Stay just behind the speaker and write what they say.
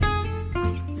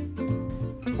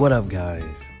What up,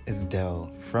 guys? It's Dell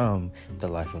from The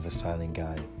Life of a Silent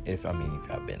Guy. If I've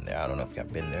been there, I don't know if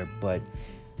I've been there, but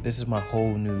this is my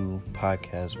whole new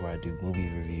podcast where I do movie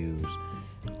reviews,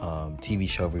 TV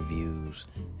show reviews,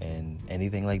 and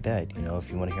anything like that.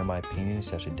 If you want to hear my opinions,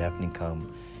 you should definitely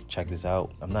come check this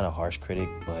out. I'm not a harsh critic,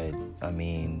 but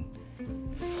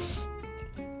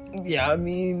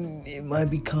it might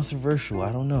be controversial.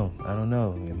 I don't know.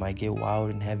 It might get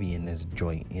wild and heavy in this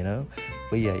joint,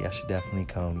 But yeah, y'all should definitely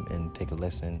come and take a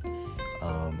listen.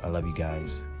 I love you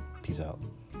guys. Peace out.